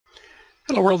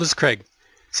Hello world, this is Craig.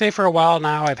 Say for a while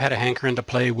now I've had a hankering to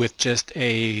play with just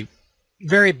a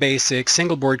very basic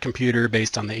single board computer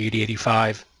based on the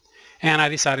 8085, and I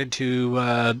decided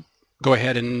to go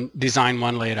ahead and design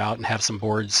one, lay it out, and have some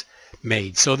boards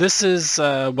made. So this is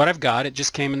what I've got. It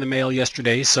just came in the mail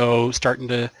yesterday, so starting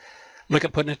to look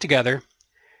at putting it together.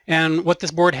 And what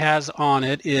this board has on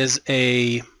it is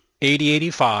a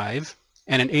 8085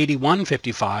 and an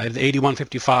 8155. The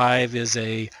 8155 is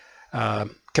a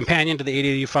companion to the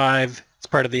 8085. It's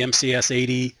part of the MCS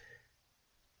 80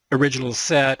 original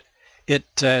set. It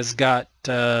has got,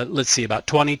 let's see, about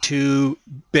 22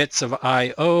 bits of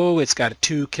I/O. It's got a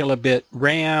 2 kilobit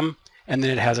RAM, and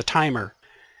then it has a timer.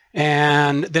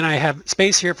 And then I have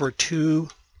space here for two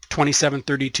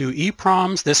 2732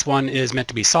 EPROMs. This one is meant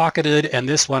to be socketed, and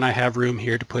this one I have room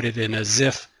here to put it in a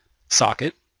ZIF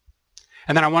socket.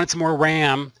 And then I wanted some more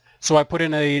RAM, so I put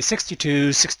in a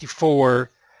 6264,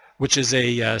 which is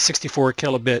a 64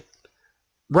 kilobit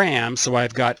RAM, so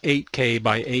I've got 8K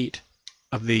by 8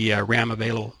 of the RAM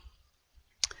available.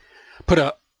 Put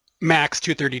a Max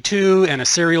 232 and a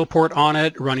serial port on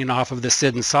it running off of the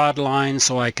SID and SOD line,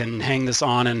 so I can hang this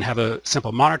on and have a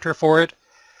simple monitor for it.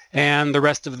 And the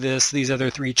rest of these other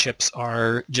three chips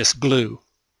are just glue.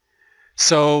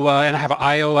 So, and I have an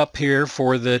I/O up here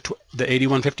for the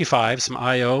 8155, some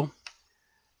I/O.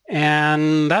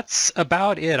 And that's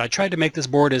about it. I tried to make this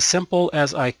board as simple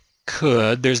as I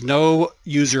could. There's no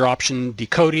user option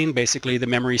decoding. Basically, the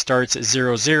memory starts at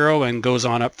 00 and goes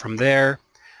on up from there.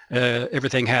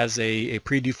 Everything has a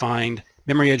predefined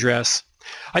memory address.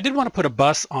 I did want to put a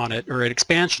bus on it, or an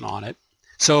expansion on it.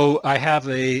 So I have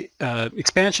a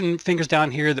expansion fingers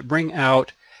down here that bring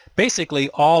out basically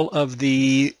all of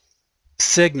the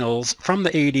signals from the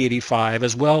 8085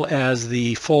 as well as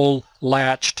the full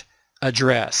latched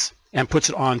address, and puts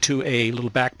it onto a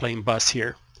little backplane bus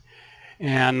here.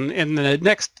 And in the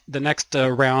next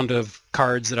round of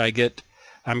cards that I get,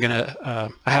 I'm gonna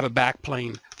I have a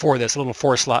backplane for this, a little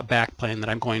 4-slot backplane that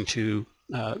I'm going to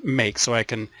make so I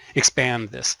can expand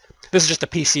this. This is just a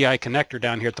PCI connector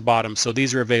down here at the bottom, so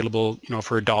these are available, you know,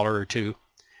 for $1 or $2.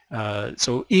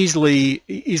 So easily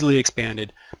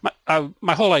expanded.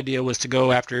 My whole idea was to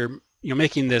go after, you know,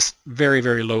 making this very,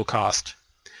 very low cost.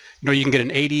 You know, you can get an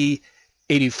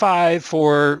 8085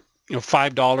 for, you know,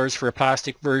 $5 for a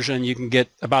plastic version. You can get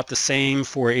about the same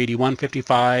for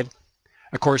 8155.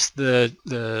 Of course, the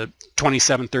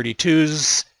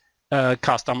 2732s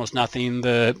cost almost nothing.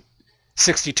 The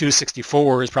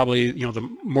 6264 is probably, you know, the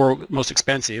most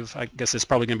expensive. I guess it's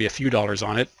probably going to be a few dollars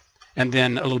on it. And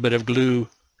then a little bit of glue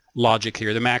logic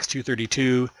here. The Max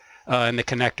 232 and the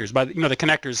connectors. But you know, the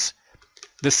connectors,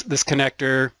 this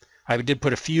connector, I did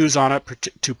put a fuse on it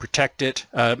to protect it.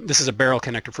 This is a barrel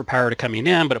connector for power to coming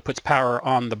in, but it puts power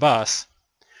on the bus.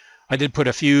 I did put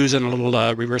a fuse and a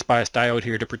little reverse bias diode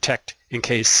here to protect in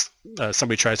case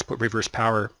somebody tries to put reverse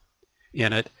power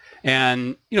in it.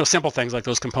 And you know, simple things like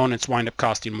those components wind up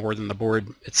costing more than the board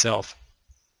itself.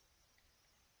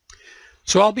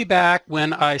 So I'll be back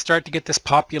when I start to get this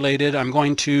populated. I'm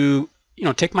going to, you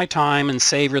know, take my time and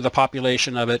savor the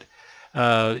population of it.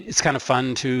 It's kind of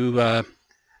fun to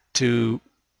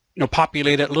you know,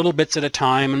 populate it little bits at a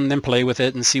time and then play with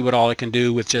it and see what all it can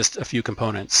do with just a few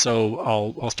components. So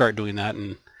I'll start doing that,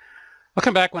 and I'll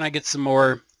come back when I get some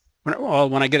more,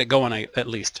 when I get it going at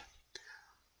least.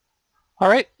 All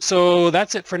right, so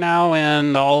that's it for now,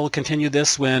 and I'll continue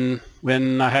this when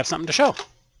I have something to show.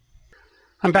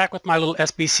 I'm back with my little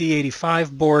SBC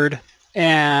 85 board,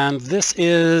 and this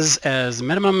is as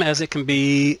minimum as it can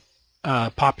be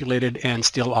populated and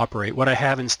still operate. What I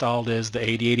have installed is the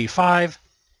 8085.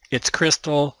 It's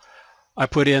crystal. I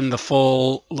put in the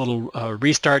full little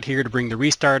restart here to bring the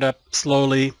restart up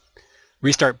slowly,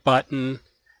 restart button,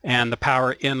 and the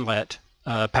power inlet,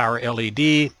 power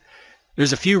LED.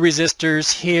 There's a few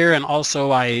resistors here, and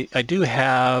also I do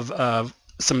have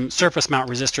some surface mount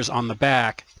resistors on the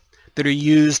back that are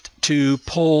used to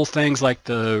pull things like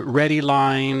the ready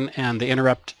line and the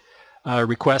interrupt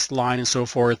request line and so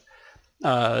forth,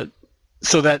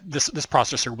 so that this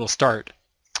processor will start.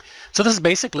 So this is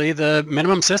basically the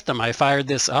minimum system. I fired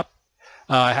this up.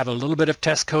 I have a little bit of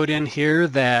test code in here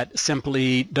that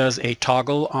simply does a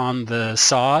toggle on the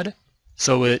SOD.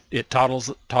 So it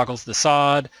toggles the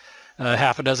SOD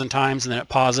half a dozen times, and then it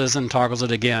pauses and toggles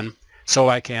it again. So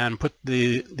I can put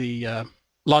the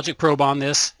logic probe on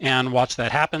this and watch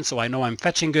that happen, so I know I'm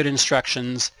fetching good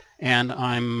instructions and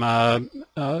I'm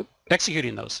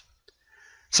executing those.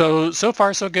 So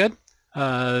far so good.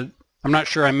 I'm not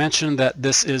sure I mentioned that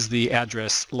this is the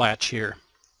address latch here.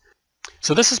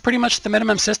 So this is pretty much the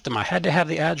minimum system. I had to have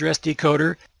the address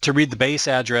decoder to read the base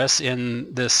address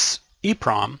in this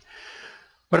EPROM.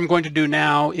 What I'm going to do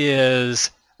now is,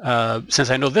 since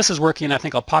I know this is working, I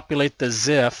think I'll populate the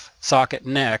ZIF socket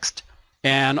next,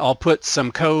 and I'll put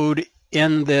some code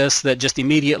in this that just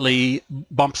immediately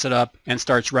bumps it up and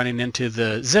starts running into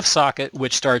the ZIF socket,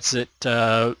 which starts at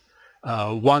 1000.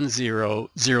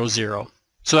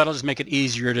 So that'll just make it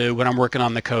easier to, when I'm working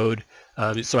on the code,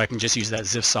 so I can just use that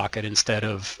ZIF socket instead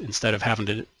of having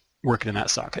to work it in that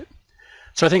socket.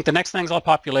 So I think the next things I'll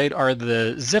populate are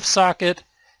the ZIF socket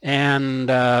and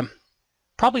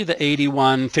probably the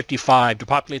 8155. To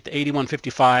populate the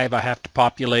 8155, I have to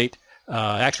populate,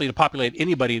 actually to populate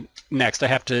anybody next, I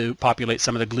have to populate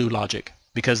some of the glue logic,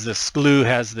 because this glue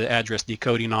has the address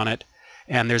decoding on it,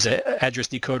 and there's an address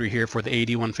decoder here for the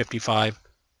 8155.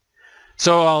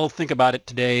 So I'll think about it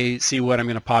today, see what I'm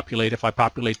going to populate, if I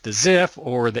populate the ZIF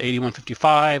or the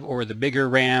 8155 or the bigger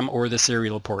RAM or the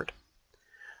serial port.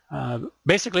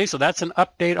 Basically, so that's an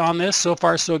update on this. So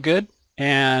far so good,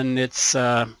 and it's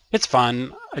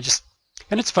fun.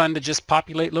 It's fun to just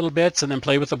populate little bits and then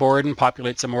play with the board and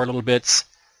populate some more little bits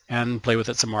and play with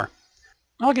it some more.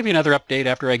 I'll give you another update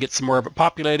after I get some more of it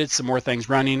populated, some more things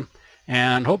running,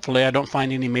 and hopefully I don't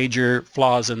find any major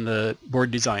flaws in the board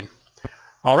design.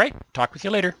 All right, talk with you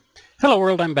later. Hello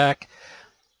world, I'm back.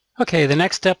 Okay, the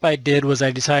next step I did was I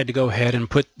decided to go ahead and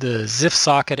put the ZIF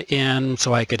socket in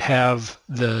so I could have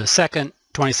the second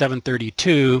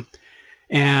 2732,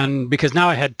 and because now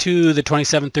I had two of the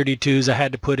 2732s, I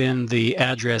had to put in the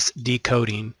address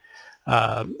decoding.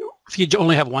 If you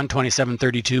only have one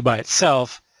 2732 by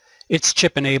itself, its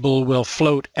chip enable will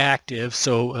float active,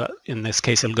 so in this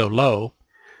case it'll go low.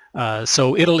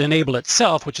 So it'll enable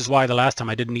itself, which is why the last time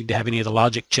I didn't need to have any of the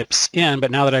logic chips in,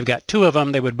 but now that I've got two of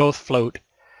them, they would both float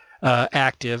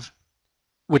active,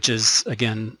 which is,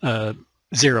 again,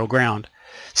 0 ground.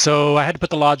 So I had to put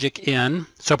the logic in.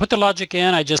 So I put the logic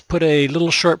in. I just put a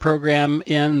little short program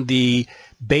in the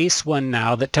base one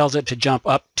now that tells it to jump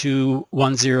up to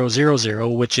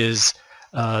 1000, which is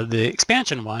the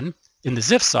expansion one in the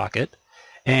ZIF socket.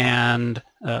 And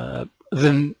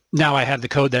then now I have the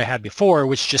code that I had before,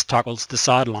 which just toggles the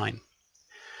SOD line.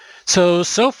 So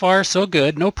far so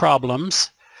good, no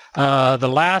problems. The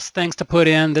last things to put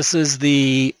in, this is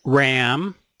the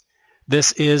RAM,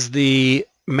 this is the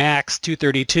max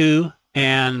 232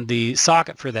 and the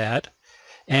socket for that,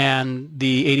 and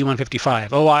the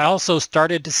 8155. Oh, I also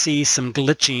started to see some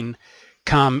glitching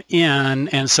come in,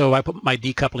 and so I put my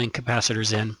decoupling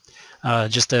capacitors in,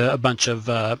 just a bunch of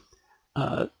 1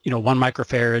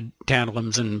 microfarad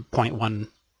tantalums and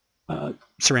 0.1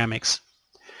 ceramics.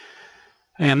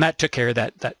 And that took care of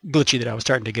that glitchy that I was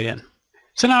starting to get in.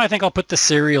 So now I think I'll put the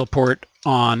serial port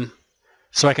on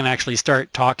so I can actually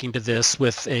start talking to this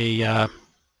with a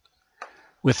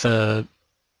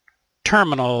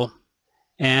terminal,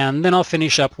 and then I'll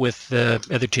finish up with the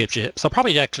other two chips. I'll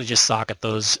probably actually just socket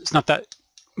those. It's not that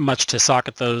much to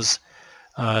socket those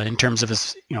in terms of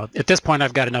this, at this point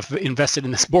I've got enough invested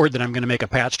in this board that I'm going to make a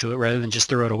patch to it rather than just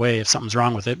throw it away if something's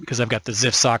wrong with it, because I've got the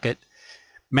ZIF socket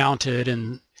mounted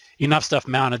and enough stuff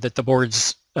mounted that the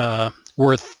board's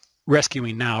worth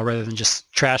rescuing now rather than just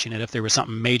trashing it if there was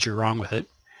something major wrong with it.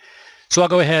 So I'll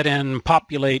go ahead and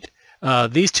populate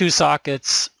these two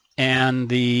sockets and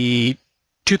the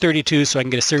 232 so I can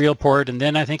get a serial port, and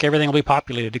then I think everything will be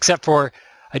populated, except for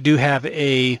I do have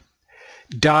a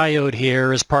diode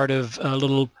here as part of a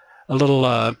little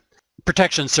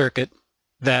protection circuit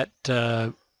that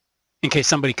in case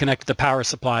somebody connected the power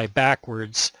supply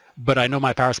backwards, but I know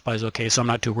my power supply is okay, so I'm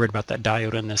not too worried about that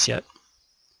diode in this yet.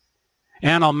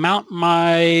 And I'll mount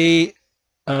my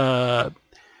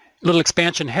little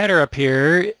expansion header up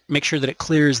here, make sure that it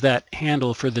clears that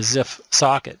handle for the ZIF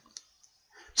socket.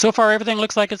 So far everything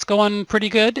looks like it's going pretty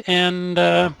good,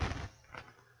 and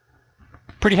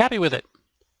pretty happy with it.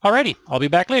 Alrighty, I'll be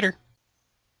back later.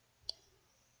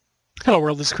 Hello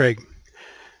world, this is Craig.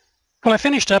 Well, I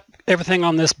finished up everything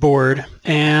on this board,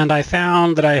 and I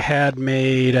found that I had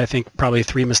made, I think, probably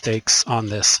 3 mistakes on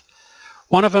this.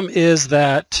 One of them is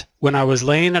that when I was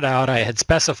laying it out, I had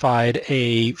specified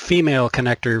a female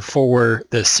connector for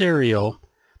the serial,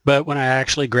 but when I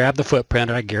actually grabbed the footprint,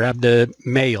 I grabbed a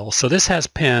male. So this has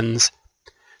pins,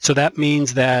 so that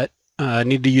means that I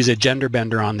need to use a gender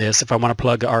bender on this if I want to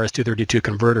plug a RS-232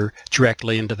 converter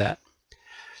directly into that.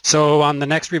 So on the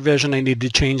next revision, I need to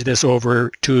change this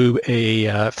over to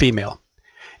a female.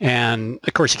 And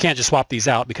of course, you can't just swap these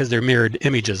out because they're mirrored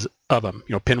images of them.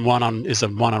 Pin 1 is a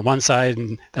 1 on one side,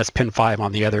 and that's pin 5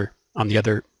 on the other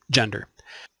gender.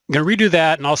 I'm going to redo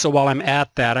that, and also while I'm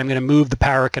at that, I'm going to move the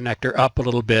power connector up a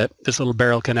little bit, this little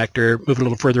barrel connector, move it a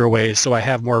little further away so I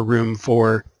have more room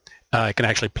for, I can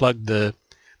actually plug the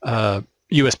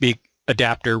USB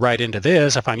adapter right into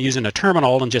this. If I'm using a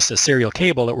terminal and just a serial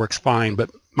cable, it works fine, but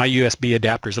my USB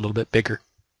adapter is a little bit bigger.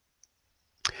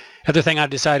 Other thing I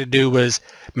decided to do was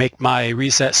make my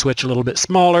reset switch a little bit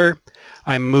smaller.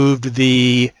 I moved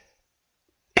the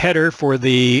header for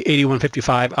the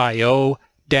 8155 I/O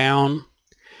down,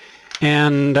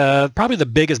 and probably the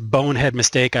biggest bonehead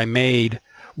mistake I made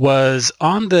was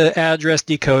on the address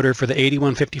decoder for the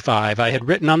 8155. I had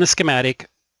written on the schematic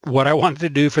what I wanted to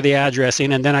do for the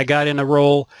addressing, and then I got in a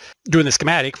role doing the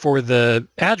schematic for the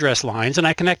address lines, and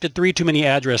I connected 3 too many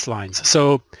address lines.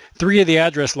 So 3 of the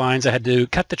address lines I had to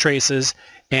cut the traces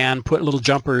and put little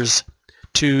jumpers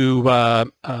to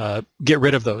get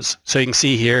rid of those. So you can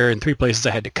see here in 3 places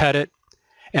I had to cut it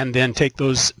and then take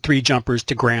those 3 jumpers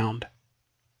to ground.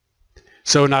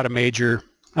 So not a major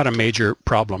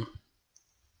problem.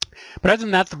 But other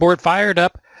than that, the board fired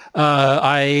up.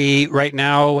 I right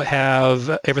now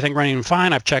have everything running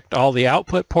fine. I've checked all the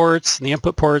output ports and the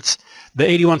input ports. The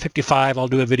 8155, I'll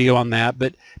do a video on that,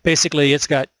 but basically it's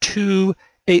got 2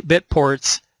 8-bit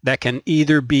ports that can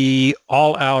either be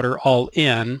all out or all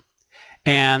in,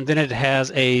 and then it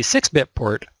has a 6-bit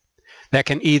port that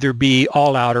can either be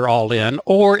all out or all in,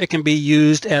 or it can be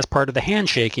used as part of the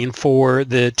handshaking for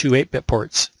the 2 8-bit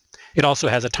ports. It also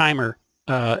has a timer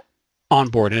on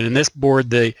board, and in this board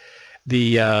the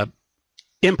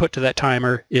input to that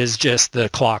timer is just the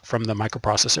clock from the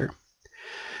microprocessor.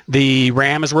 The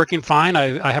RAM is working fine.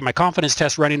 I have my confidence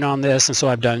test running on this, and so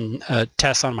I've done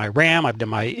tests on my RAM. I've done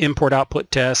my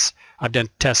import-output tests. I've done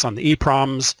tests on the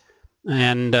EPROMs,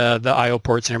 and the I/O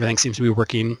ports and everything seems to be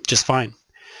working just fine.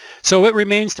 So it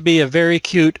remains to be a very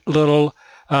cute little,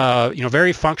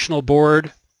 very functional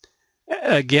board.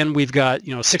 Again, we've got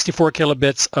 64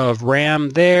 kilobits of RAM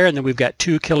there, and then we've got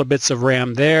 2 kilobits of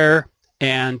RAM there,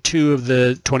 and 2 of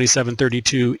the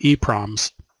 2732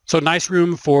 EPROMs. So nice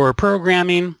room for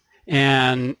programming,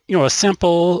 and a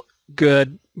simple,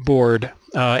 good board.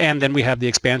 And then we have the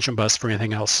expansion bus for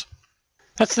anything else.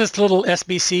 That's this little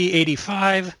SBC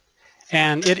 85,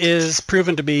 and it is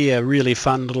proven to be a really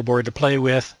fun little board to play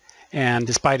with. And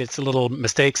despite its little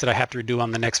mistakes that I have to redo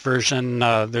on the next version,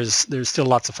 there's still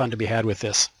lots of fun to be had with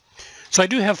this. So I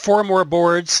do have 4 more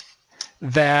boards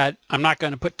that I'm not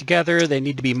going to put together. They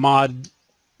need to be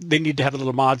they need to have the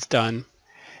little mods done.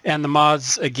 And the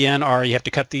mods, again, are you have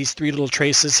to cut these 3 little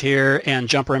traces here and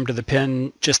jumper them to the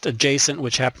pin just adjacent,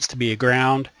 which happens to be a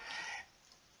ground.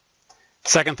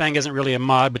 Second thing isn't really a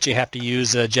mod, but you have to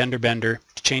use a gender bender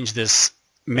to change this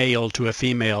male to a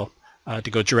female. To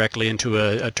go directly into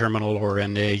a terminal or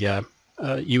in a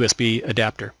USB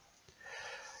adapter.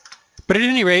 But at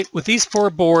any rate, with these 4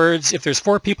 boards, if there's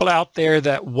 4 people out there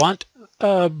that want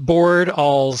a board,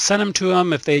 I'll send them to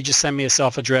them. If they just send me a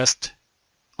self-addressed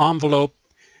envelope,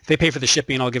 if they pay for the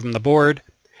shipping, I'll give them the board.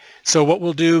 So what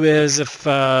we'll do is, if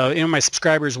my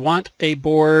subscribers want a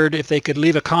board, if they could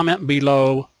leave a comment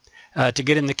below to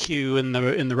get in the queue in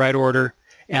the right order,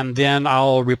 and then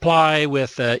I'll reply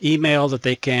with an email that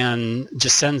they can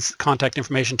just send contact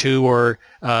information to, or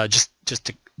just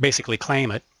to basically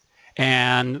claim it.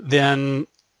 And then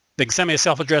they can send me a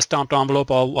self-addressed stamped envelope.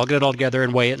 I'll get it all together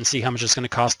and weigh it and see how much it's going to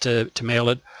cost to mail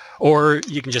it. Or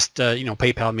you can just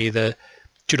PayPal me the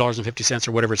 $2.50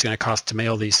 or whatever it's going to cost to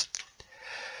mail these.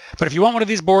 But if you want one of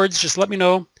these boards, just let me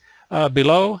know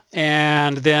below,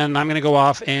 and then I'm going to go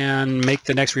off and make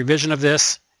the next revision of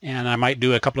this. And I might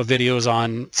do a couple of videos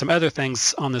on some other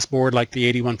things on this board, like the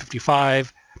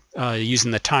 8155, using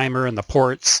the timer and the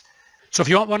ports. So if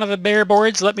you want one of the bare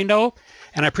boards, let me know.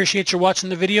 And I appreciate you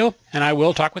watching the video, and I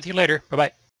will talk with you later.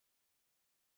 Bye-bye.